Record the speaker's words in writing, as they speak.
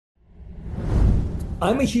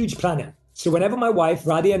I'm a huge planner, so whenever my wife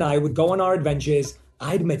Radhi and I would go on our adventures,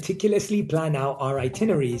 I'd meticulously plan out our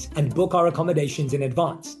itineraries and book our accommodations in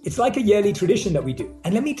advance. It's like a yearly tradition that we do.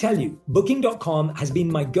 And let me tell you, Booking.com has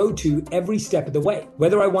been my go-to every step of the way.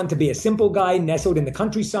 Whether I want to be a simple guy nestled in the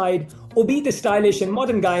countryside or be the stylish and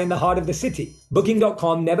modern guy in the heart of the city,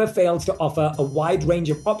 Booking.com never fails to offer a wide range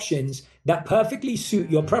of options that perfectly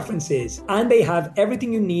suit your preferences, and they have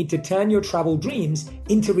everything you need to turn your travel dreams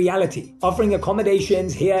into reality, offering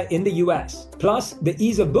accommodations here in the US. Plus, the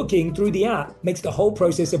ease of booking through the app makes the whole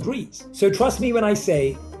process a breeze. So trust me when I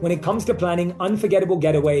say, when it comes to planning unforgettable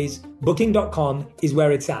getaways, Booking.com is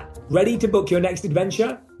where it's at. Ready to book your next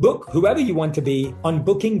adventure? Book whoever you want to be on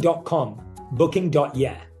Booking.com.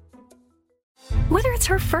 Booking.yeah. Whether it's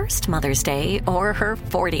her first Mother's Day or her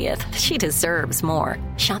 40th, she deserves more.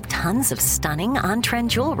 Shop tons of stunning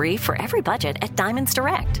on-trend jewelry for every budget at Diamonds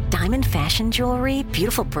Direct. Diamond fashion jewelry,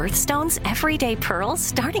 beautiful birthstones, everyday pearls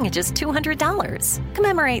starting at just $200.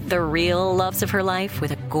 Commemorate the real loves of her life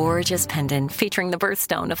with a gorgeous pendant featuring the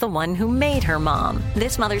birthstone of the one who made her mom.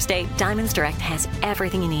 This Mother's Day, Diamonds Direct has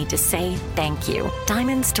everything you need to say thank you.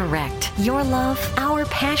 Diamonds Direct. Your love, our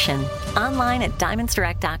passion. Online at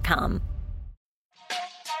diamondsdirect.com.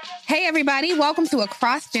 Hey everybody, welcome to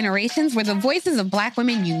Across Generations, where the voices of Black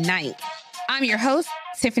women unite. I'm your host,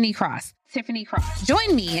 Tiffany Cross.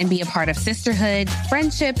 Join me and be a part of sisterhood,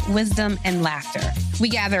 friendship, wisdom, and laughter. We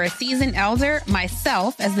gather a seasoned elder,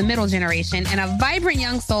 myself as the middle generation, and a vibrant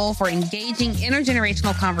young soul for engaging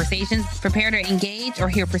intergenerational conversations. Prepare to engage or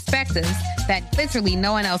hear perspectives that literally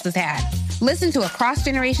no one else has had. Listen to Across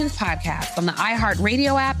Generations podcast on the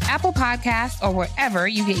iHeartRadio app, Apple Podcasts, or wherever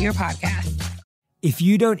you get your podcasts. If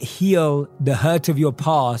you don't heal the hurt of your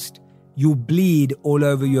past, you'll bleed all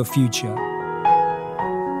over your future.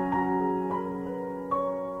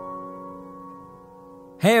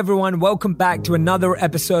 Hey everyone, welcome back to another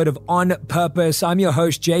episode of On Purpose. I'm your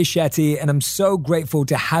host, Jay Shetty, and I'm so grateful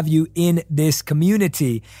to have you in this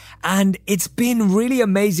community. And it's been really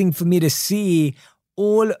amazing for me to see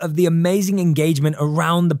all of the amazing engagement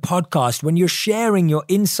around the podcast when you're sharing your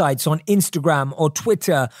insights on Instagram or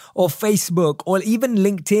Twitter or Facebook or even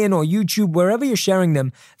LinkedIn or YouTube, wherever you're sharing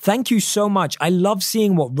them. Thank you so much. I love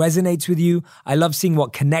seeing what resonates with you. I love seeing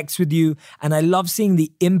what connects with you. And I love seeing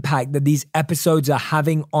the impact that these episodes are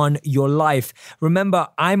having on your life. Remember,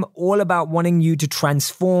 I'm all about wanting you to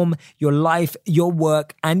transform your life, your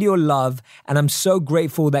work, and your love. And I'm so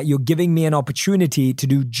grateful that you're giving me an opportunity to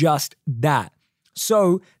do just that.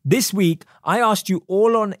 So this week, I asked you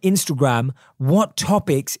all on Instagram what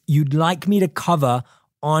topics you'd like me to cover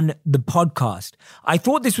on the podcast. I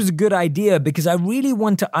thought this was a good idea because I really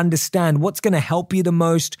want to understand what's going to help you the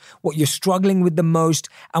most, what you're struggling with the most,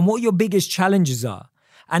 and what your biggest challenges are.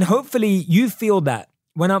 And hopefully you feel that.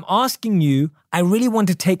 When I'm asking you, I really want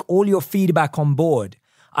to take all your feedback on board.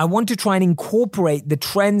 I want to try and incorporate the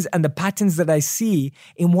trends and the patterns that I see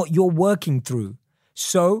in what you're working through.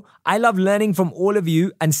 So I love learning from all of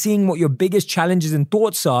you and seeing what your biggest challenges and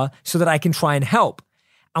thoughts are so that I can try and help.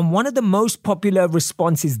 And one of the most popular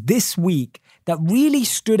responses this week that really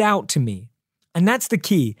stood out to me, and that's the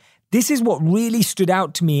key. This is what really stood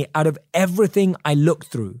out to me out of everything I looked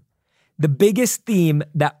through. The biggest theme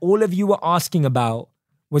that all of you were asking about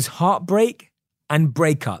was heartbreak and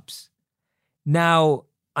breakups. Now,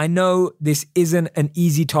 I know this isn't an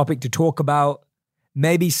easy topic to talk about.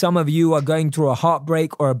 Maybe some of you are going through a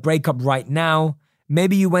heartbreak or a breakup right now.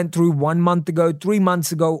 Maybe you went through 1 month ago, 3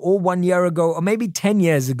 months ago, or 1 year ago, or maybe 10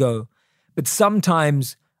 years ago. But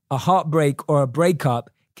sometimes a heartbreak or a breakup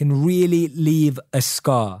can really leave a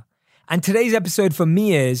scar. And today's episode for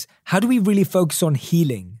me is, how do we really focus on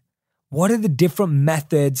healing? What are the different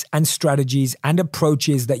methods and strategies and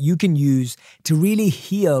approaches that you can use to really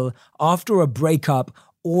heal after a breakup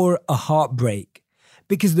or a heartbreak?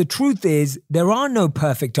 Because the truth is, there are no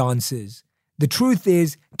perfect answers. The truth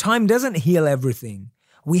is, time doesn't heal everything.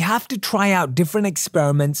 We have to try out different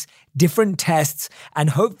experiments, different tests, and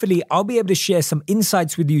hopefully I'll be able to share some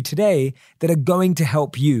insights with you today that are going to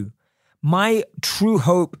help you. My true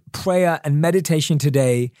hope, prayer, and meditation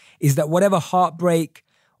today is that whatever heartbreak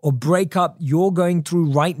or breakup you're going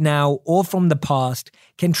through right now or from the past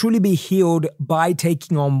can truly be healed by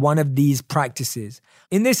taking on one of these practices.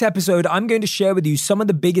 In this episode, I'm going to share with you some of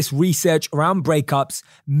the biggest research around breakups,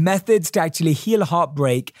 methods to actually heal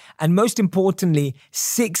heartbreak, and most importantly,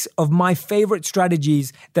 6 of my favorite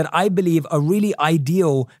strategies that I believe are really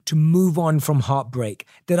ideal to move on from heartbreak,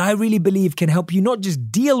 that I really believe can help you not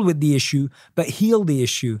just deal with the issue, but heal the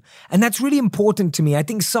issue. And that's really important to me. I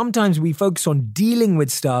think sometimes we focus on dealing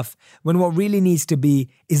with stuff when what really needs to be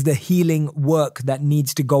is the healing work that needs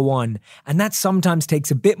needs to go on. And that sometimes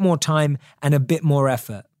takes a bit more time and a bit more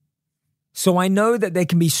effort. So I know that there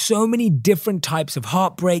can be so many different types of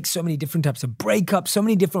heartbreak, so many different types of breakups, so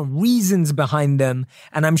many different reasons behind them.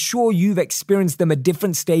 And I'm sure you've experienced them at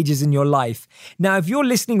different stages in your life. Now, if you're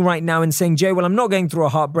listening right now and saying, Jay, well, I'm not going through a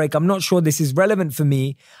heartbreak, I'm not sure this is relevant for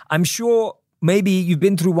me. I'm sure maybe you've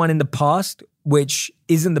been through one in the past, which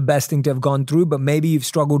isn't the best thing to have gone through, but maybe you've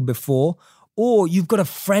struggled before, or you've got a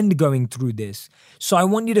friend going through this. So I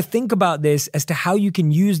want you to think about this as to how you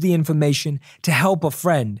can use the information to help a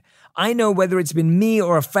friend. I know whether it's been me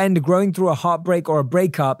or a friend going through a heartbreak or a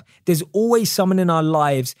breakup, there's always someone in our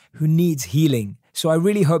lives who needs healing. So I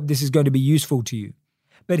really hope this is going to be useful to you.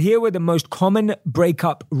 But here were the most common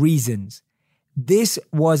breakup reasons. This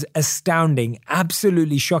was astounding,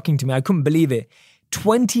 absolutely shocking to me. I couldn't believe it.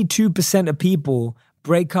 22% of people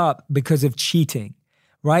break up because of cheating.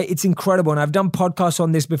 Right? It's incredible. And I've done podcasts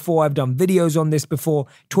on this before. I've done videos on this before,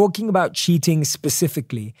 talking about cheating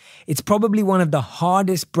specifically. It's probably one of the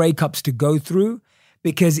hardest breakups to go through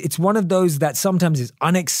because it's one of those that sometimes is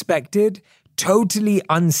unexpected, totally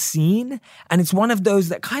unseen. And it's one of those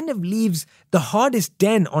that kind of leaves the hardest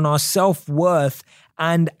dent on our self-worth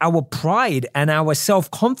and our pride and our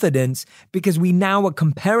self-confidence because we now are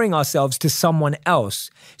comparing ourselves to someone else.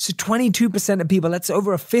 So 22% of people, that's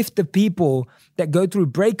over a fifth of people that go through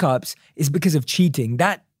breakups is because of cheating.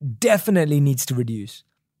 That definitely needs to reduce.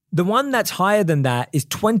 The one that's higher than that is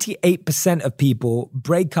 28% of people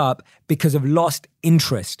break up because of lost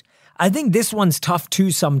interest. I think this one's tough too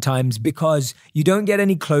sometimes because you don't get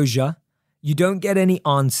any closure, you don't get any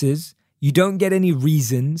answers, you don't get any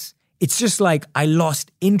reasons. It's just like, I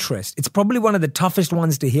lost interest. It's probably one of the toughest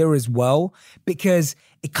ones to hear as well, because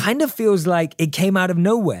it kind of feels like it came out of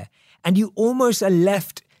nowhere. And you almost are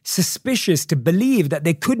left suspicious to believe that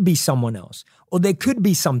there could be someone else or there could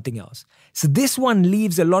be something else. So this one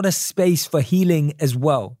leaves a lot of space for healing as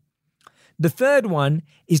well. The third one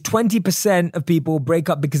is 20% of people break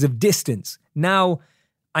up because of distance. Now,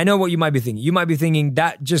 I know what you might be thinking. You might be thinking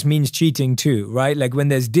that just means cheating too, right? Like when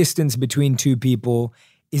there's distance between two people,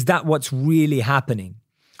 is that what's really happening?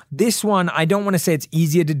 This one, I don't want to say it's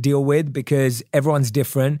easier to deal with because everyone's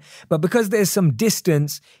different, but because there's some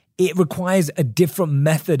distance, it requires a different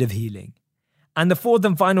method of healing. And the fourth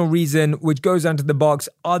and final reason, which goes under the box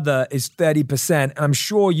other, is 30%. And I'm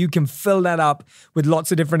sure you can fill that up with lots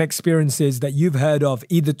of different experiences that you've heard of,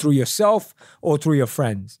 either through yourself or through your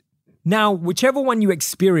friends. Now, whichever one you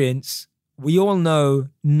experience, we all know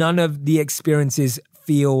none of the experiences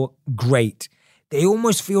feel great. They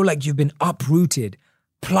almost feel like you've been uprooted,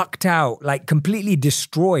 plucked out, like completely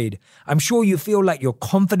destroyed. I'm sure you feel like your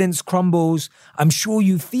confidence crumbles. I'm sure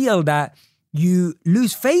you feel that you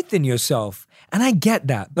lose faith in yourself. And I get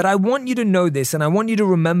that, but I want you to know this and I want you to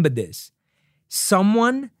remember this.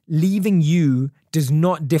 Someone leaving you does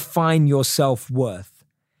not define your self-worth.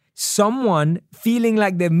 Someone feeling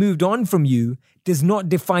like they've moved on from you does not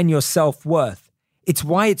define your self-worth. It's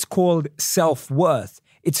why it's called self-worth.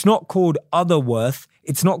 It's not called other worth.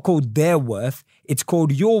 It's not called their worth. It's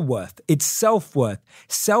called your worth. It's self-worth.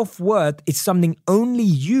 Self-worth is something only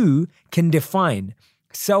you can define.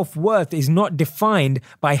 Self-worth is not defined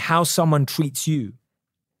by how someone treats you.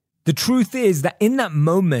 The truth is that in that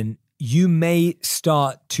moment, you may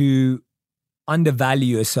start to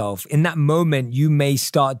undervalue yourself. In that moment, you may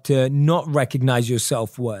start to not recognize your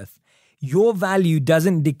self-worth. Your value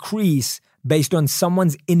doesn't decrease based on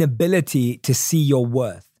someone's inability to see your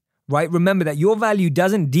worth, right? Remember that your value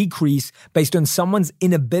doesn't decrease based on someone's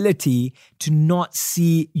inability to not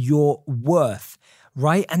see your worth,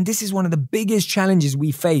 right? And this is one of the biggest challenges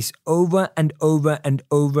we face over and over and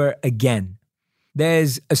over again.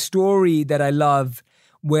 There's a story that I love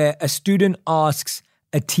where a student asks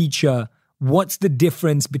a teacher, what's the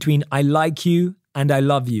difference between I like you and I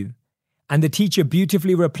love you? And the teacher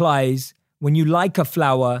beautifully replies, when you like a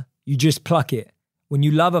flower, you just pluck it. When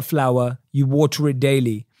you love a flower, you water it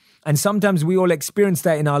daily. And sometimes we all experience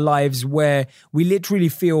that in our lives where we literally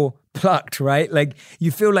feel plucked, right? Like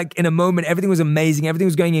you feel like in a moment, everything was amazing, everything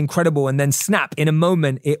was going incredible. And then snap, in a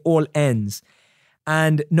moment, it all ends.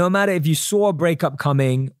 And no matter if you saw a breakup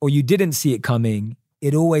coming or you didn't see it coming,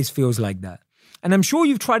 it always feels like that. And I'm sure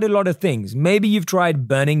you've tried a lot of things. Maybe you've tried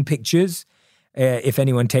burning pictures. If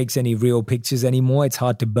anyone takes any real pictures anymore, it's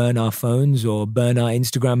hard to burn our phones or burn our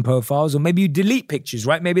Instagram profiles, or maybe you delete pictures,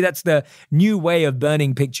 right? Maybe that's the new way of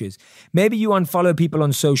burning pictures. Maybe you unfollow people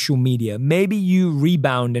on social media. Maybe you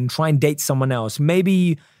rebound and try and date someone else.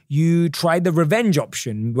 Maybe you try the revenge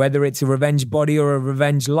option, whether it's a revenge body or a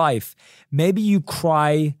revenge life. Maybe you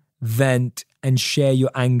cry, vent, and share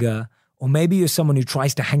your anger. Or maybe you're someone who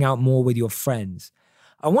tries to hang out more with your friends.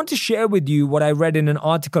 I want to share with you what I read in an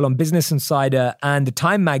article on Business Insider and the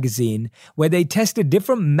Time magazine, where they tested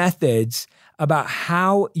different methods about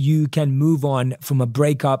how you can move on from a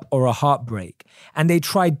breakup or a heartbreak. And they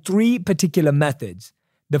tried 3 particular methods.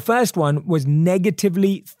 The first one was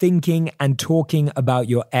negatively thinking and talking about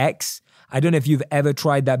your ex. I don't know if you've ever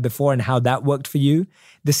tried that before and how that worked for you.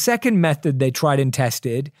 The second method they tried and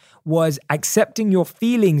tested was accepting your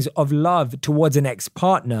feelings of love towards an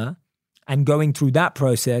ex-partner and going through that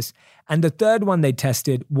process. And the third one they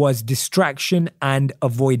tested was distraction and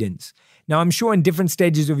avoidance. Now, I'm sure in different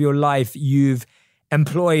stages of your life, you've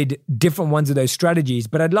employed different ones of those strategies,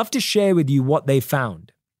 but I'd love to share with you what they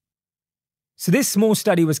found. So this small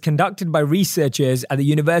study was conducted by researchers at the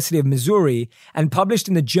University of Missouri and published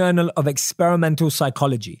in the Journal of Experimental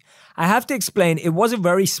Psychology. I have to explain, it was a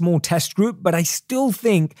very small test group, but I still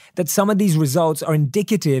think that some of these results are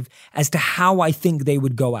indicative as to how I think they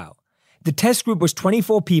would go out. The test group was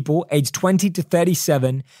 24 people aged 20 to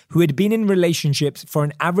 37 who had been in relationships for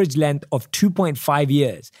an average length of 2.5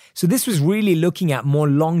 years. So this was really looking at more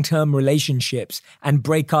long-term relationships and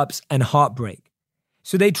breakups and heartbreak.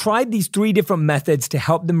 So they tried these 3 different methods to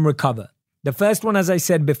help them recover. The first one, as I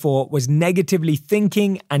said before, was negatively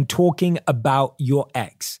thinking and talking about your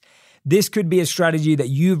ex. This could be a strategy that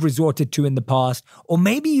you've resorted to in the past, or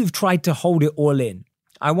maybe you've tried to hold it all in.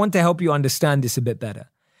 I want to help you understand this a bit better.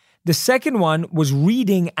 The second one was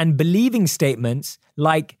reading and believing statements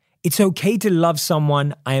like, "It's okay to love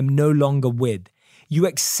someone I am no longer with." You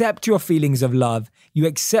accept your feelings of love, you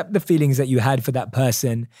accept the feelings that you had for that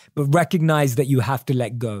person, but recognize that you have to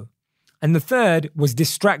let go. And the third was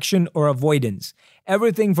distraction or avoidance.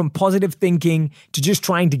 Everything from positive thinking to just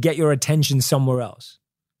trying to get your attention somewhere else.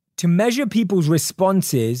 To measure people's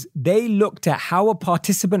responses, they looked at how a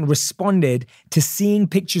participant responded to seeing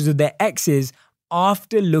pictures of their exes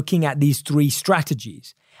after looking at these 3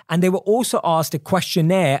 strategies. And they were also asked a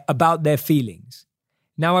questionnaire about their feelings.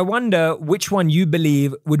 Now, I wonder which one you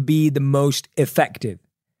believe would be the most effective.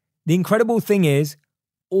 The incredible thing is,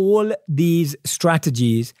 all these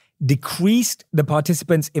strategies decreased the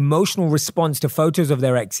participants' emotional response to photos of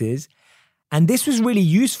their exes, and this was really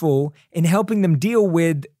useful in helping them deal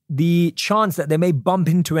with the chance that they may bump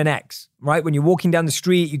into an ex, right? When you're walking down the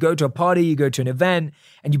street, you go to a party, you go to an event,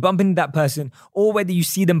 and you bump into that person, or whether you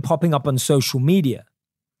see them popping up on social media.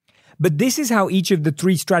 But this is how each of the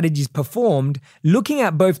 3 strategies performed, looking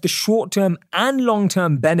at both the short-term and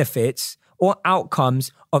long-term benefits or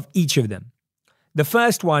outcomes of each of them. The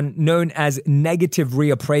first one, known as negative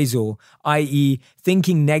reappraisal, i.e.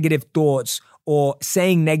 thinking negative thoughts or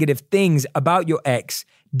saying negative things about your ex,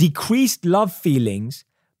 decreased love feelings,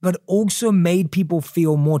 but also made people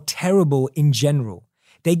feel more terrible in general.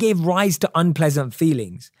 They gave rise to unpleasant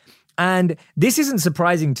feelings. And this isn't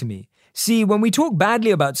surprising to me. See, when we talk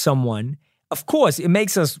badly about someone, of course, it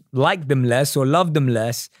makes us like them less or love them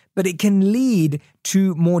less, but it can lead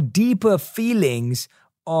to more deeper feelings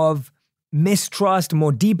of mistrust,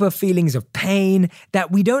 more deeper feelings of pain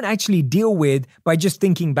that we don't actually deal with by just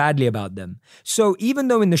thinking badly about them. So even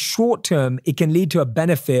though in the short term, it can lead to a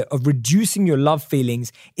benefit of reducing your love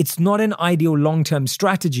feelings, it's not an ideal long-term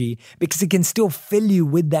strategy because it can still fill you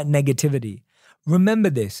with that negativity. Remember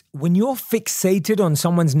this, when you're fixated on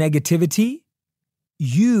someone's negativity,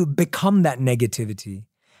 you become that negativity.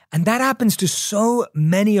 And that happens to so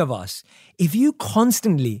many of us. If you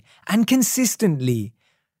constantly and consistently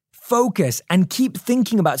focus and keep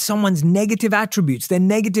thinking about someone's negative attributes, their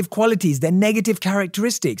negative qualities, their negative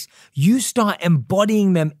characteristics, you start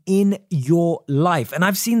embodying them in your life. And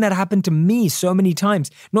I've seen that happen to me so many times,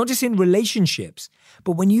 not just in relationships,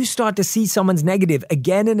 but when you start to see someone's negative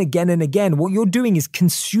again and again and again, what you're doing is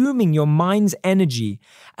consuming your mind's energy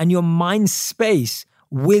and your mind's space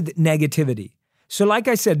with negativity. So like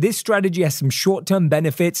I said, this strategy has some short-term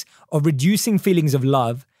benefits of reducing feelings of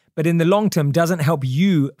love, but in the long term doesn't help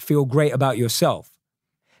you feel great about yourself.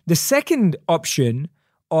 The second option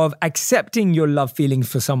of accepting your love feelings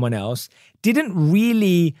for someone else didn't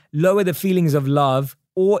really lower the feelings of love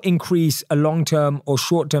or increase a long-term or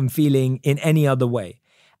short-term feeling in any other way.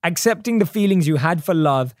 Accepting the feelings you had for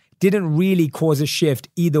love didn't really cause a shift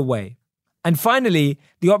either way. And finally,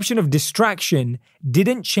 the option of distraction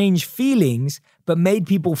didn't change feelings, but made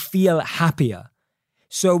people feel happier.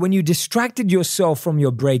 So when you distracted yourself from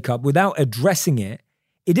your breakup without addressing it,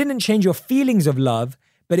 it didn't change your feelings of love,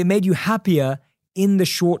 but it made you happier in the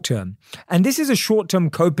short term. And this is a short-term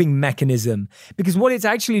coping mechanism because what it's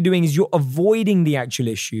actually doing is you're avoiding the actual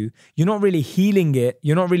issue. You're not really healing it.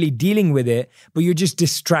 You're not really dealing with it, but you're just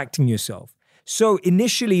distracting yourself. So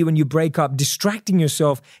initially, when you break up, distracting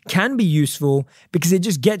yourself can be useful because it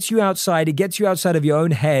just gets you outside. It gets you outside of your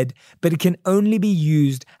own head, but it can only be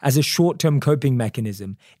used as a short-term coping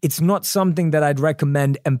mechanism. It's not something that I'd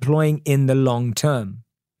recommend employing in the long term.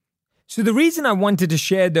 So the reason I wanted to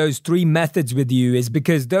share those 3 methods with you is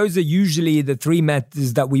because those are usually the 3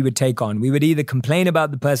 methods that we would take on. We would either complain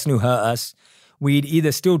about the person who hurt us, we'd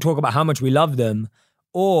either still talk about how much we love them,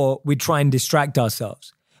 or we'd try and distract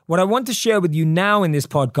ourselves. What I want to share with you now in this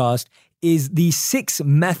podcast is the 6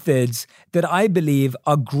 methods that I believe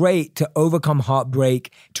are great to overcome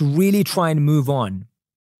heartbreak, to really try and move on.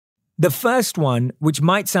 The first one, which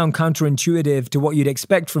might sound counterintuitive to what you'd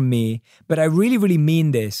expect from me, but I really, really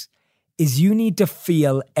mean this, is you need to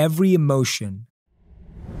feel every emotion.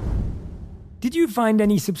 Did you find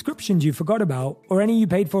any subscriptions you forgot about, or any you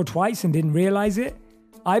paid for twice and didn't realize it?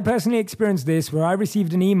 I personally experienced this where I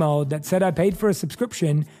received an email that said I paid for a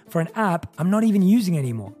subscription for an app I'm not even using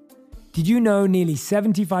anymore. Did you know nearly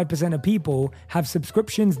 75% of people have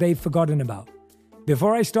subscriptions they've forgotten about?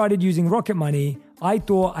 Before I started using Rocket Money, I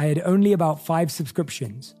thought I had only about 5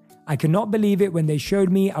 subscriptions. I could not believe it when they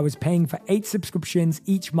showed me I was paying for 8 subscriptions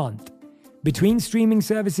each month. Between streaming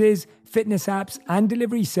services, fitness apps, and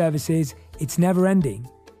delivery services, it's never ending.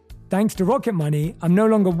 Thanks to Rocket Money, I'm no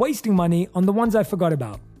longer wasting money on the ones I forgot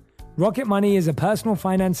about. Rocket Money is a personal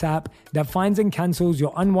finance app that finds and cancels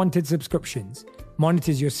your unwanted subscriptions,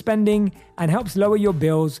 monitors your spending, and helps lower your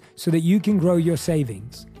bills so that you can grow your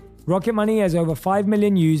savings. Rocket Money has over 5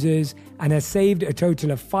 million users and has saved a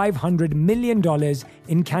total of $500 million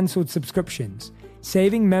in cancelled subscriptions,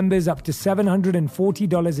 saving members up to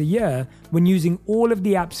 $740 a year when using all of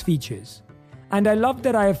the app's features. And I love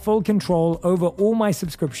that I have full control over all my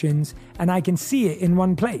subscriptions and I can see it in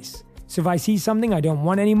one place. So if I see something I don't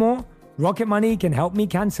want anymore, Rocket Money can help me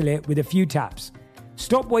cancel it with a few taps.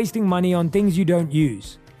 Stop wasting money on things you don't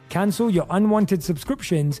use. Cancel your unwanted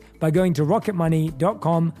subscriptions by going to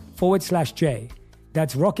rocketmoney.com/J.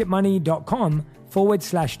 That's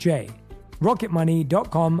rocketmoney.com/J.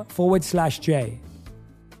 rocketmoney.com/J.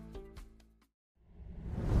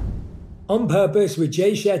 On Purpose with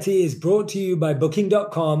Jay Shetty is brought to you by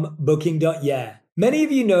Booking.com, Booking.yeah. Many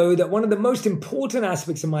of you know that one of the most important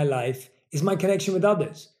aspects of my life is my connection with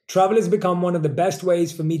others. Travel has become one of the best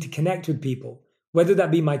ways for me to connect with people, whether that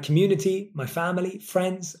be my community, my family,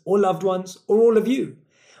 friends, or loved ones, or all of you.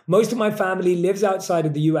 Most of my family lives outside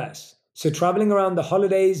of the US, so traveling around the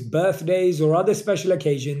holidays, birthdays, or other special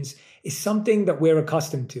occasions is something that we're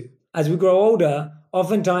accustomed to. As we grow older,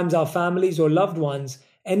 oftentimes our families or loved ones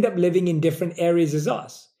end up living in different areas as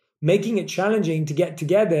us, making it challenging to get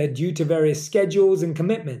together due to various schedules and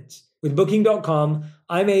commitments. With Booking.com,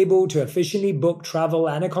 I'm able to efficiently book travel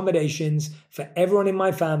and accommodations for everyone in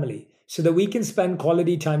my family so that we can spend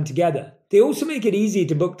quality time together. They also make it easy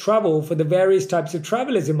to book travel for the various types of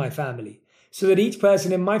travelers in my family so that each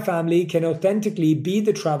person in my family can authentically be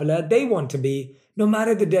the traveler they want to be, no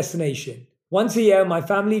matter the destination. Once a year, my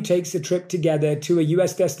family takes a trip together to a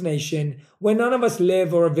US destination where none of us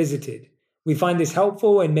live or are visited. We find this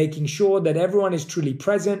helpful in making sure that everyone is truly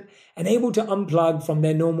present and able to unplug from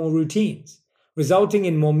their normal routines, resulting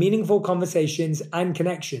in more meaningful conversations and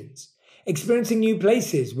connections. Experiencing new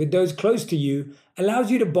places with those close to you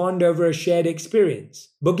allows you to bond over a shared experience.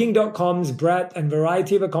 Booking.com's breadth and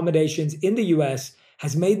variety of accommodations in the US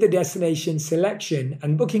has made the destination selection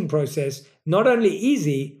and booking process not only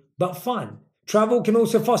easy, but fun. Travel can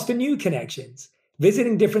also foster new connections.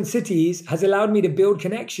 Visiting different cities has allowed me to build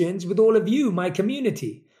connections with all of you, my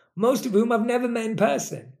community, most of whom I've never met in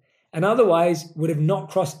person, and otherwise would have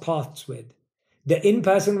not crossed paths with. The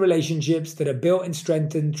in-person relationships that are built and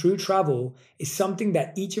strengthened through travel is something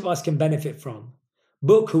that each of us can benefit from.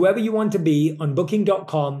 Book whoever you want to be on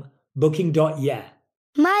Booking.com, Booking.yeah.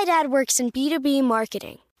 My dad works in B2B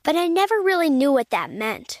marketing, but I never really knew what that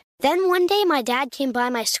meant. Then one day my dad came by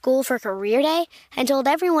my school for career day and told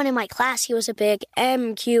everyone in my class he was a big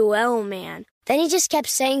MQL man. Then he just kept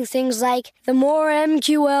saying things like, the more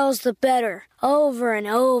MQLs, the better, over and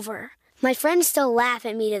over. My friends still laugh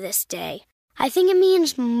at me to this day. I think it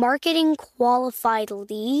means marketing qualified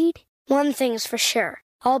lead. One thing's for sure,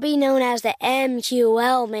 I'll be known as the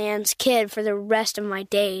MQL man's kid for the rest of my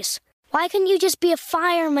days. Why couldn't you just be a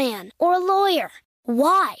fireman or a lawyer?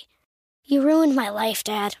 Why? You ruined my life,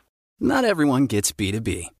 Dad. Not everyone gets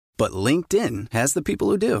B2B, but LinkedIn has the people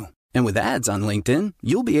who do. And with ads on LinkedIn,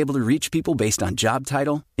 you'll be able to reach people based on job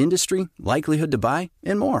title, industry, likelihood to buy,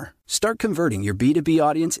 and more. Start converting your B2B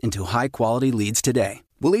audience into high-quality leads today.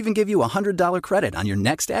 We'll even give you a $100 credit on your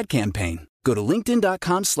next ad campaign. Go to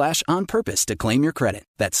linkedin.com/onpurpose to claim your credit.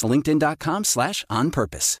 That's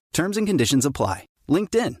linkedin.com/onpurpose. Terms and conditions apply.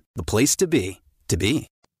 LinkedIn, the place to be, to be.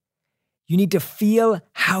 You need to feel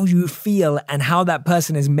how you feel and how that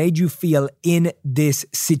person has made you feel in this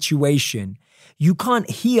situation. You can't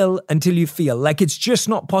heal until you feel. Like, it's just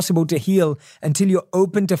not possible to heal until you're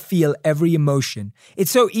open to feel every emotion.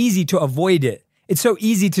 It's so easy to avoid it. It's so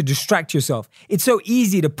easy to distract yourself. It's so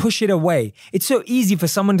easy to push it away. It's so easy for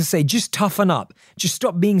someone to say, just toughen up. Just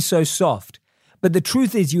stop being so soft. But the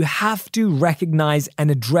truth is, you have to recognize and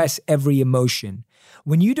address every emotion.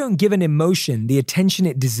 When you don't give an emotion the attention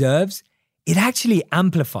it deserves, it actually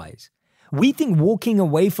amplifies. We think walking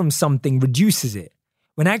away from something reduces it,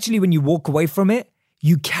 when actually when you walk away from it,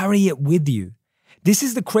 you carry it with you. This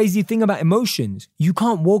is the crazy thing about emotions. You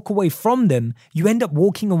can't walk away from them. You end up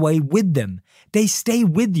walking away with them. They stay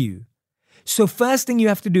with you. So first thing you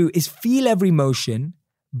have to do is feel every emotion,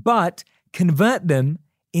 but convert them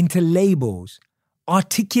into labels.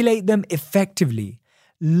 Articulate them effectively.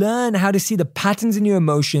 Learn how to see the patterns in your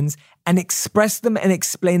emotions and express them and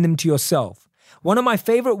explain them to yourself. One of my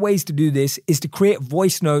favorite ways to do this is to create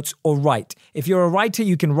voice notes or write. If you're a writer,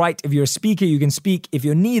 you can write. If you're a speaker, you can speak. If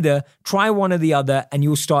you're neither, try one or the other and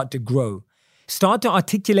you'll start to grow. Start to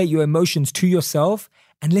articulate your emotions to yourself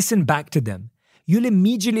and listen back to them. You'll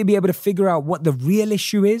immediately be able to figure out what the real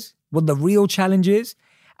issue is, what the real challenge is,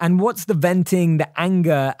 and what's the venting, the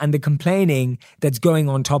anger, and the complaining that's going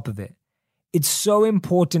on top of it. It's so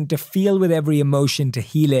important to feel with every emotion to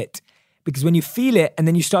heal it. Because when you feel it and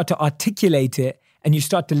then you start to articulate it and you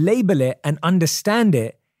start to label it and understand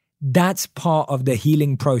it, that's part of the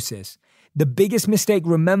healing process. The biggest mistake,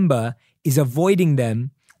 remember, is avoiding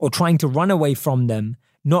them or trying to run away from them,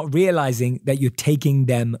 not realizing that you're taking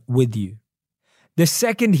them with you. The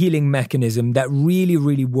second healing mechanism that really,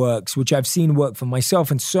 really works, which I've seen work for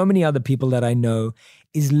myself and so many other people that I know,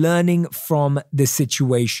 is learning from the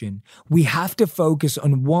situation. We have to focus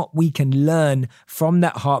on what we can learn from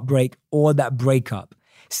that heartbreak or that breakup.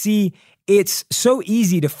 See, it's so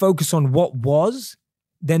easy to focus on what was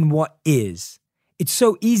than what is. It's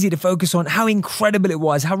so easy to focus on how incredible it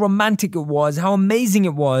was, how romantic it was, how amazing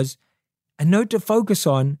it was, and not to focus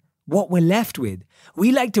on what we're left with.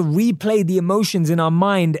 We like to replay the emotions in our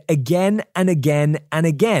mind again and again and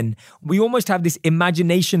again. We almost have this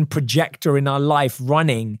imagination projector in our life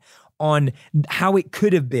running on how it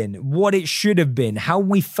could have been, what it should have been, how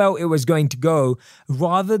we felt it was going to go,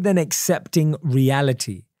 rather than accepting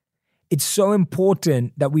reality. It's so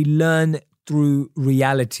important that we learn through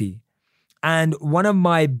reality. And one of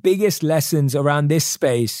my biggest lessons around this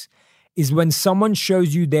space is when someone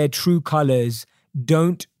shows you their true colors,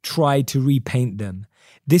 don't try to repaint them.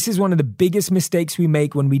 This is one of the biggest mistakes we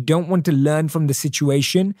make when we don't want to learn from the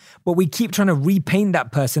situation, but we keep trying to repaint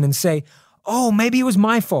that person and say, oh, maybe it was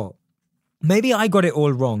my fault. Maybe I got it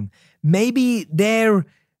all wrong. Maybe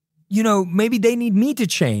maybe they need me to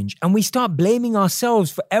change. And we start blaming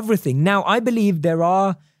ourselves for everything. Now, I believe there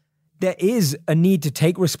is a need to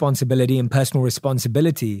take responsibility and personal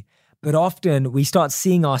responsibility, but often we start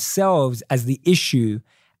seeing ourselves as the issue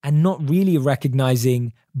and not really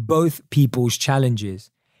recognizing both people's challenges.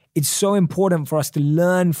 It's so important for us to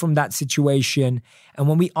learn from that situation. And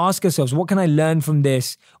when we ask ourselves, what can I learn from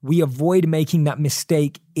this? We avoid making that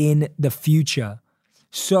mistake in the future.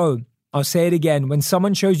 So I'll say it again. When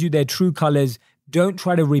someone shows you their true colors, don't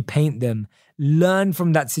try to repaint them. Learn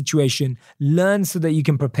from that situation. Learn so that you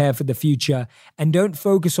can prepare for the future. And don't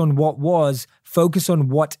focus on what was, focus on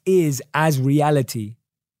what is as reality.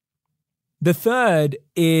 The third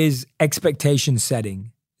is expectation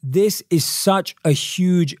setting. This is such a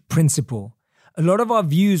huge principle. A lot of our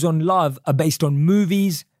views on love are based on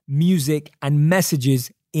movies, music, and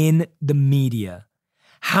messages in the media.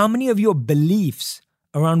 How many of your beliefs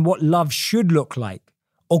around what love should look like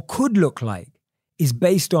or could look like is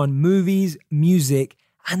based on movies, music,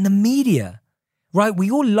 and the media? Right? We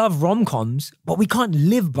all love rom-coms, but we can't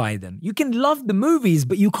live by them. You can love the movies,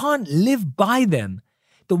 but you can't live by them.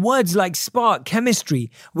 The words like spark, chemistry,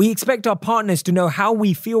 we expect our partners to know how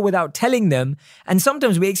we feel without telling them, and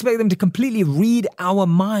sometimes we expect them to completely read our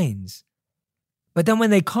minds. But then when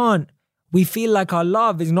they can't, we feel like our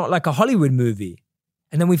love is not like a Hollywood movie.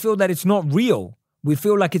 And then we feel that it's not real. We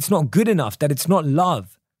feel like it's not good enough, that it's not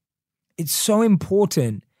love. It's so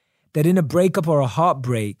important that in a breakup or a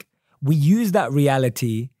heartbreak, we use that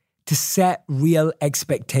reality to set real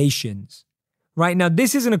expectations. Right now,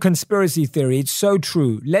 this isn't a conspiracy theory. It's so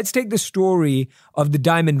true. Let's take the story of the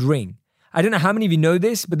diamond ring. I don't know how many of you know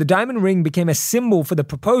this, but the diamond ring became a symbol for the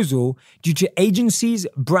proposal due to agencies,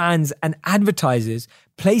 brands, and advertisers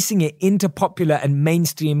placing it into popular and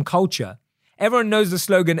mainstream culture. Everyone knows the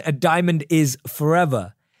slogan, "A diamond is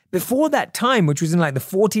forever." Before that time, which was in like the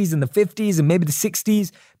 40s and the 50s and maybe the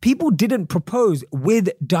 60s, people didn't propose with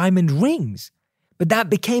diamond rings. But that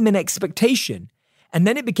became an expectation. And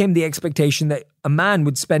then it became the expectation that a man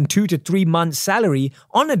would spend 2 to 3 months' salary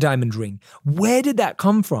on a diamond ring. Where did that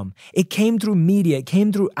come from? It came through media. It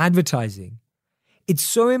came through advertising. It's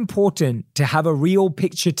so important to have a real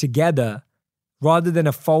picture together rather than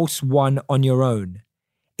a false one on your own.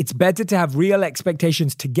 It's better to have real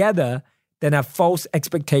expectations together than have false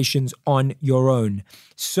expectations on your own.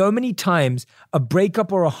 So many times, a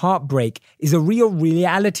breakup or a heartbreak is a real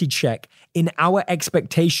reality check in our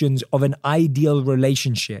expectations of an ideal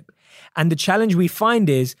relationship. And the challenge we find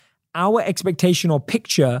is our expectation or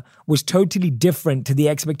picture was totally different to the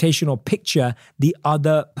expectation or picture the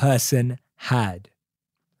other person had.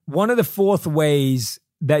 One of the fourth ways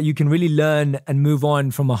that you can really learn and move on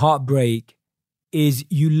from a heartbreak is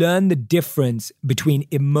you learn the difference between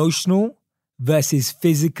emotional versus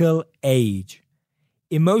physical age.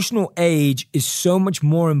 Emotional age is so much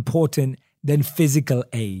more important than physical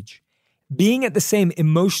age. Being at the same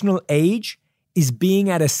emotional age is being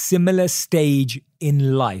at a similar stage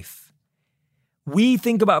in life. We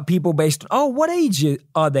think about people based on, what age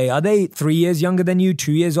are they? Are they 3 years younger than you,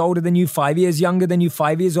 2 years older than you, 5 years younger than you,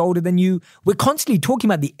 5 years older than you? We're constantly talking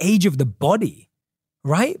about the age of the body,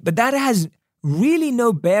 right? But that has really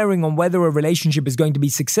no bearing on whether a relationship is going to be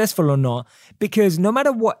successful or not, because no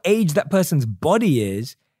matter what age that person's body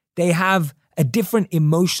is, they have a different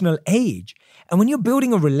emotional age. And when you're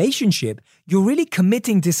building a relationship, you're really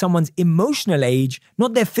committing to someone's emotional age,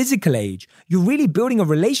 not their physical age. You're really building a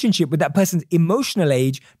relationship with that person's emotional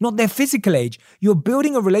age, not their physical age. You're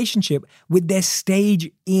building a relationship with their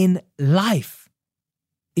stage in life.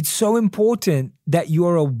 It's so important that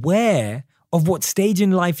you're aware of what stage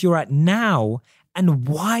in life you're at now and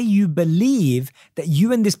why you believe that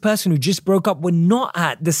you and this person who just broke up were not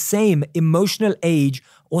at the same emotional age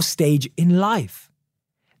or stage in life.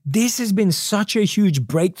 This has been such a huge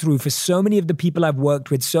breakthrough for so many of the people I've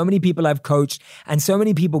worked with, so many people I've coached, and so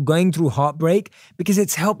many people going through heartbreak, because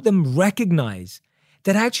it's helped them recognize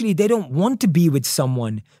that actually they don't want to be with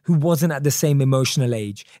someone who wasn't at the same emotional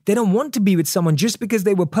age. They don't want to be with someone just because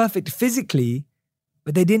they were perfect physically,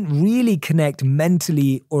 but they didn't really connect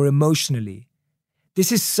mentally or emotionally.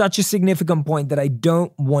 This is such a significant point that I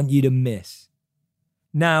don't want you to miss.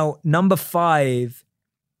 Now, number 5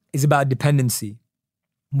 is about dependency.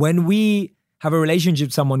 When we have a relationship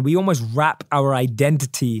with someone, we almost wrap our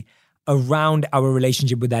identity around our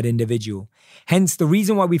relationship with that individual. Hence, the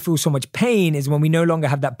reason why we feel so much pain is when we no longer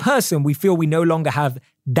have that person, we feel we no longer have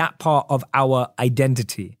that part of our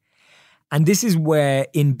identity. And this is where,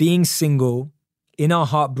 in being single, in our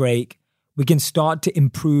heartbreak, we can start to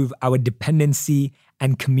improve our dependency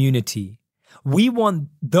and community. We want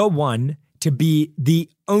the one to be the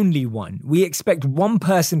only one. We expect one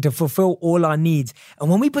person to fulfill all our needs. And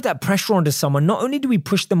when we put that pressure onto someone, not only do we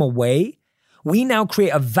push them away, we now create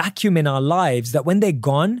a vacuum in our lives that when they're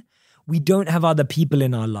gone, we don't have other people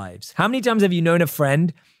in our lives. How many times have you known a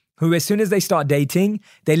friend who, as soon as they start dating,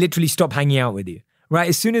 they literally stop hanging out with you? Right?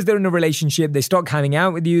 As soon as they're in a relationship, they stop hanging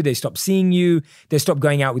out with you, they stop seeing you, they stop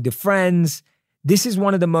going out with their friends. This is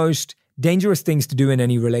one of the most dangerous things to do in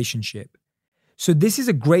any relationship. So this is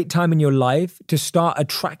a great time in your life to start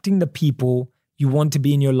attracting the people you want to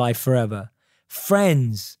be in your life forever.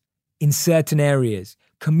 Friends in certain areas,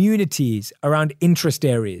 communities around interest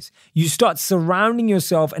areas. You start surrounding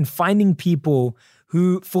yourself and finding people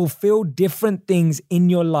who fulfill different things in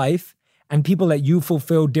your life and people that you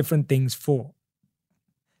fulfill different things for.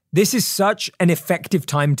 This is such an effective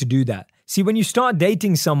time to do that. See, when you start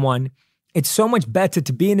dating someone, it's so much better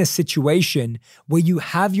to be in a situation where you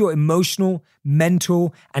have your emotional,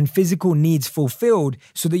 mental, and physical needs fulfilled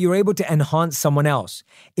so that you're able to enhance someone else.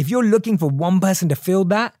 If you're looking for one person to fill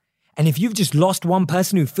that, and if you've just lost one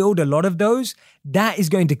person who filled a lot of those, that is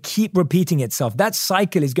going to keep repeating itself. That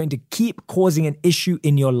cycle is going to keep causing an issue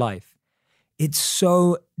in your life. It's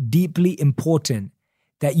so deeply important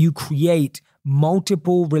that you create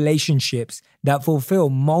multiple relationships that fulfill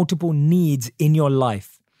multiple needs in your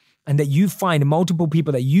life, and that you find multiple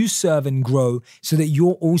people that you serve and grow so that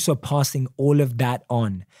you're also passing all of that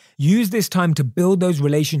on. Use this time to build those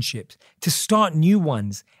relationships, to start new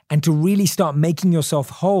ones, and to really start making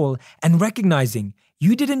yourself whole and recognizing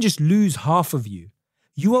you didn't just lose half of you.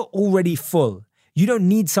 You are already full. You don't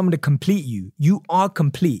need someone to complete you. You are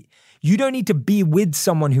complete. You don't need to be with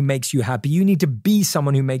someone who makes you happy. You need to be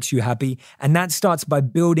someone who makes you happy. And that starts by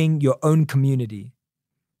building your own community.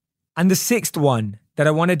 And the 6th one that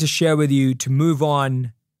I wanted to share with you to move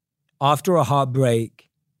on after a heartbreak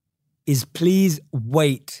is please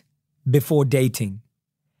wait before dating.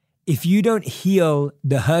 If you don't heal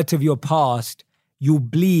the hurt of your past, you'll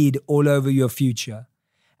bleed all over your future.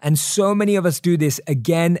 And so many of us do this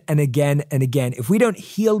again and again and again. If we don't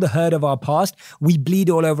heal the hurt of our past, we bleed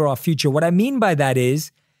all over our future. What I mean by that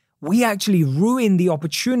is we actually ruin the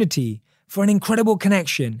opportunity for an incredible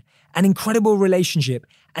connection, an incredible relationship,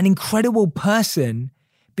 an incredible person,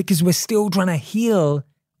 because we're still trying to heal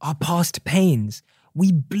our past pains.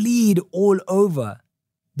 We bleed all over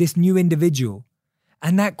this new individual.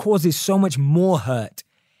 And that causes so much more hurt.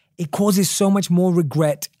 It causes so much more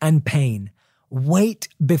regret and pain. Wait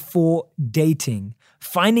before dating.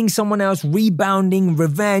 Finding someone else, rebounding,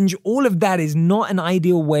 revenge, all of that is not an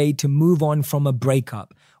ideal way to move on from a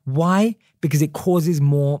breakup. Why? Because it causes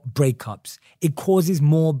more breakups. It causes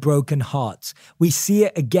more broken hearts. We see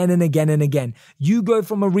it again and again and again. You go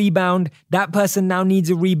from a rebound, that person now needs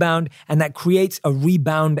a rebound, and that creates a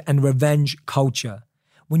rebound and revenge culture.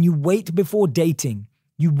 When you wait before dating,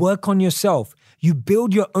 you work on yourself. You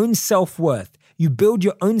build your own self-worth. You build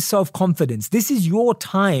your own self-confidence. This is your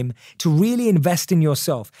time to really invest in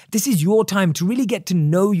yourself. This is your time to really get to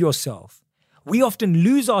know yourself. We often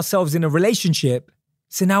lose ourselves in a relationship,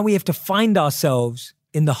 so now we have to find ourselves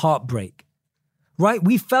in the heartbreak, right?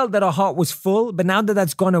 We felt that our heart was full, but now that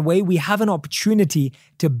that's gone away, we have an opportunity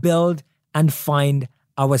to build and find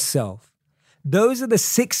ourselves. Those are the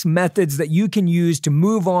 6 methods that you can use to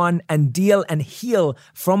move on and deal and heal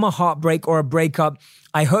from a heartbreak or a breakup.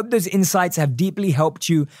 I hope those insights have deeply helped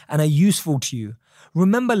you and are useful to you.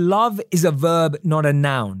 Remember, love is a verb, not a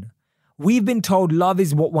noun. We've been told love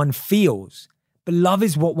is what one feels, but love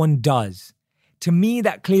is what one does. To me,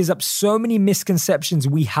 that clears up so many misconceptions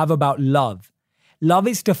we have about love. Love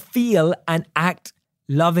is to feel and act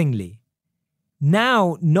lovingly.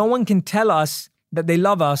 Now, no one can tell us that they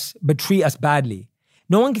love us but treat us badly.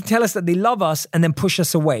 No one can tell us that they love us and then push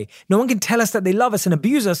us away. No one can tell us that they love us and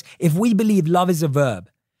abuse us if we believe love is a verb.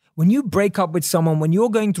 When you break up with someone, when you're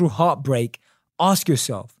going through heartbreak, ask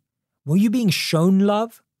yourself, were you being shown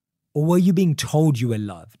love or were you being told you were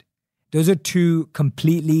loved? Those are 2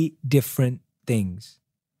 completely different things.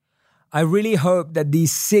 I really hope that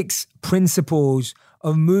these 6 principles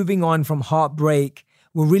of moving on from heartbreak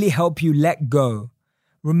will really help you let go.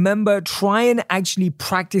 Remember, try and actually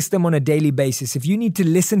practice them on a daily basis. If you need to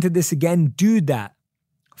listen to this again, do that.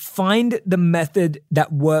 Find the method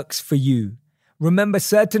that works for you. Remember,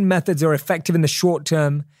 certain methods are effective in the short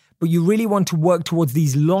term, but you really want to work towards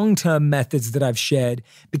these long-term methods that I've shared,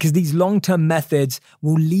 because these long-term methods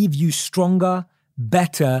will leave you stronger,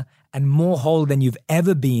 better, and more whole than you've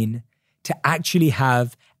ever been to actually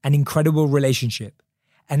have an incredible relationship.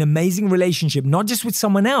 An amazing relationship, not just with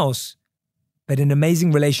someone else, but an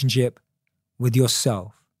amazing relationship with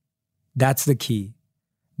yourself. That's the key.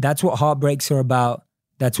 That's what heartbreaks are about.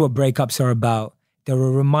 That's what breakups are about. They're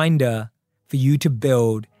a reminder for you to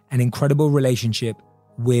build an incredible relationship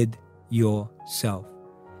with yourself.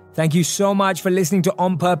 Thank you so much for listening to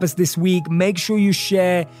On Purpose this week. Make sure you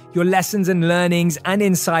share your lessons and learnings and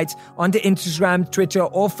insights onto Instagram, Twitter,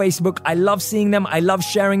 or Facebook. I love seeing them. I love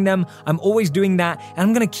sharing them. I'm always doing that. And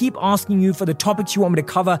I'm going to keep asking you for the topics you want me to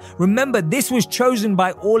cover. Remember, this was chosen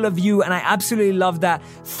by all of you, and I absolutely love that.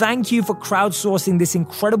 Thank you for crowdsourcing this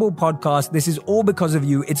incredible podcast. This is all because of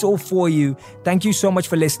you. It's all for you. Thank you so much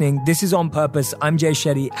for listening. This is On Purpose. I'm Jay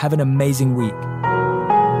Shetty. Have an amazing week.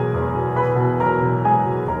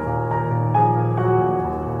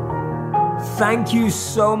 Thank you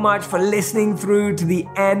so much for listening through to the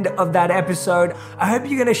end of that episode. I hope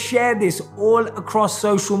you're going to share this all across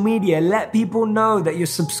social media. Let people know that you're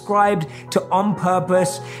subscribed to On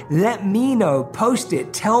Purpose. Let me know. Post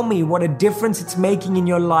it. Tell me what a difference it's making in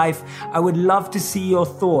your life. I would love to see your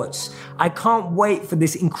thoughts. I can't wait for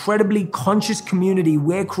this incredibly conscious community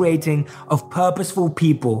we're creating of purposeful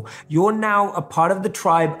people. You're now a part of the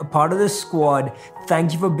tribe, a part of the squad.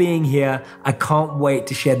 Thank you for being here. I can't wait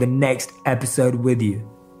to share the next episode with you.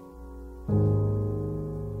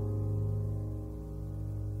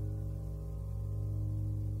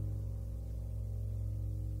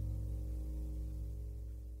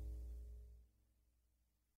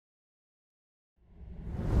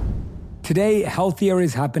 Today, healthier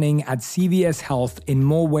is happening at CVS Health in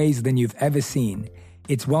more ways than you've ever seen.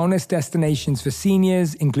 It's wellness destinations for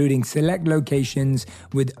seniors, including select locations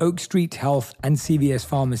with Oak Street Health and CVS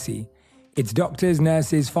Pharmacy. It's doctors,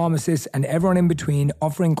 nurses, pharmacists, and everyone in between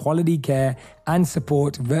offering quality care and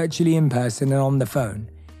support virtually, in person, and on the phone.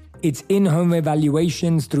 It's in-home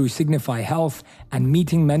evaluations through Signify Health and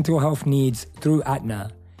meeting mental health needs through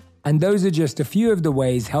Aetna. And those are just a few of the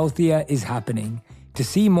ways healthier is happening. To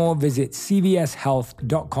see more, visit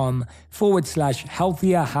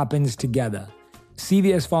cvshealth.com/healthier happens together.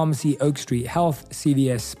 CVS Pharmacy, Oak Street Health,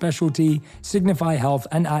 CVS Specialty, Signify Health,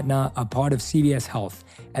 and Aetna are part of CVS Health.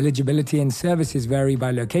 Eligibility and services vary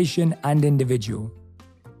by location and individual.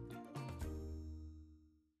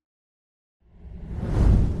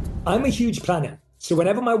 I'm a huge planner, so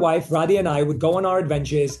whenever my wife Radhi and I would go on our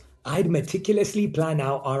adventures, I'd meticulously plan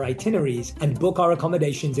out our itineraries and book our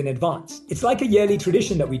accommodations in advance. It's like a yearly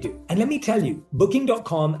tradition that we do. And let me tell you,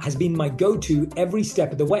 Booking.com has been my go-to every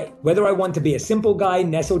step of the way. Whether I want to be a simple guy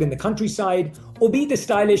nestled in the countryside or be the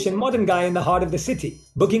stylish and modern guy in the heart of the city,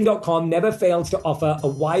 Booking.com never fails to offer a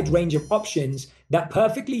wide range of options that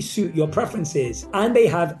perfectly suit your preferences, and they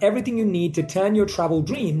have everything you need to turn your travel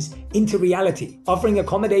dreams into reality, offering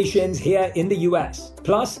accommodations here in the US.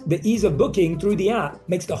 Plus, the ease of booking through the app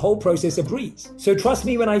makes the whole process a breeze. So trust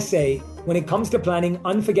me when I say, when it comes to planning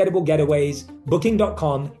unforgettable getaways,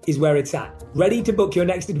 Booking.com is where it's at. Ready to book your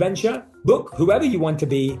next adventure? Book whoever you want to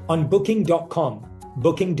be on Booking.com.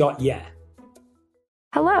 Booking.yeah.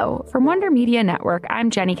 Hello, from Wonder Media Network, I'm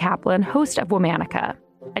Jenny Kaplan, host of Womanica,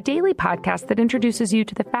 a daily podcast that introduces you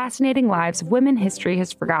to the fascinating lives of women history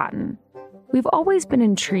has forgotten. We've always been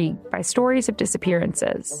intrigued by stories of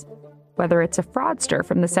disappearances, whether it's a fraudster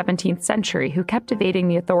from the 17th century who kept evading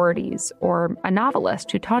the authorities, or a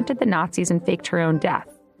novelist who taunted the Nazis and faked her own death.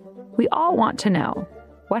 We all want to know,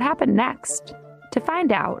 what happened next? To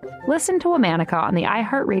find out, listen to Womanica on the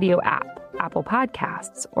iHeartRadio app, Apple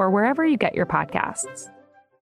Podcasts, or wherever you get your podcasts.